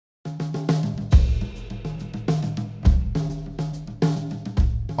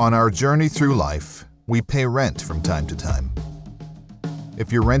On our journey through life, we pay rent from time to time.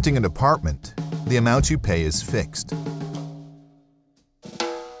 If you're renting an apartment, the amount you pay is fixed.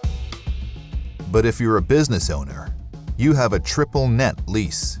 But if you're a business owner, you have a triple net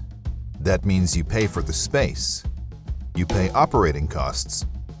lease. That means you pay for the space, you pay operating costs,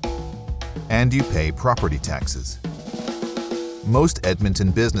 and you pay property taxes. Most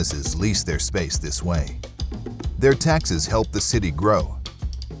Edmonton businesses lease their space this way. Their taxes help the city grow.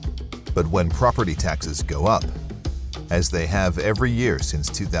 But when property taxes go up, as they have every year since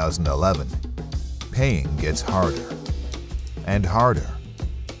 2011, paying gets harder and harder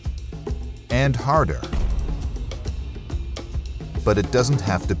and harder. But it doesn't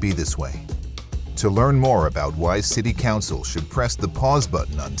have to be this way. To learn more about why City Council should press the pause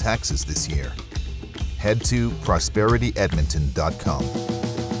button on taxes this year, head to prosperityedmonton.com.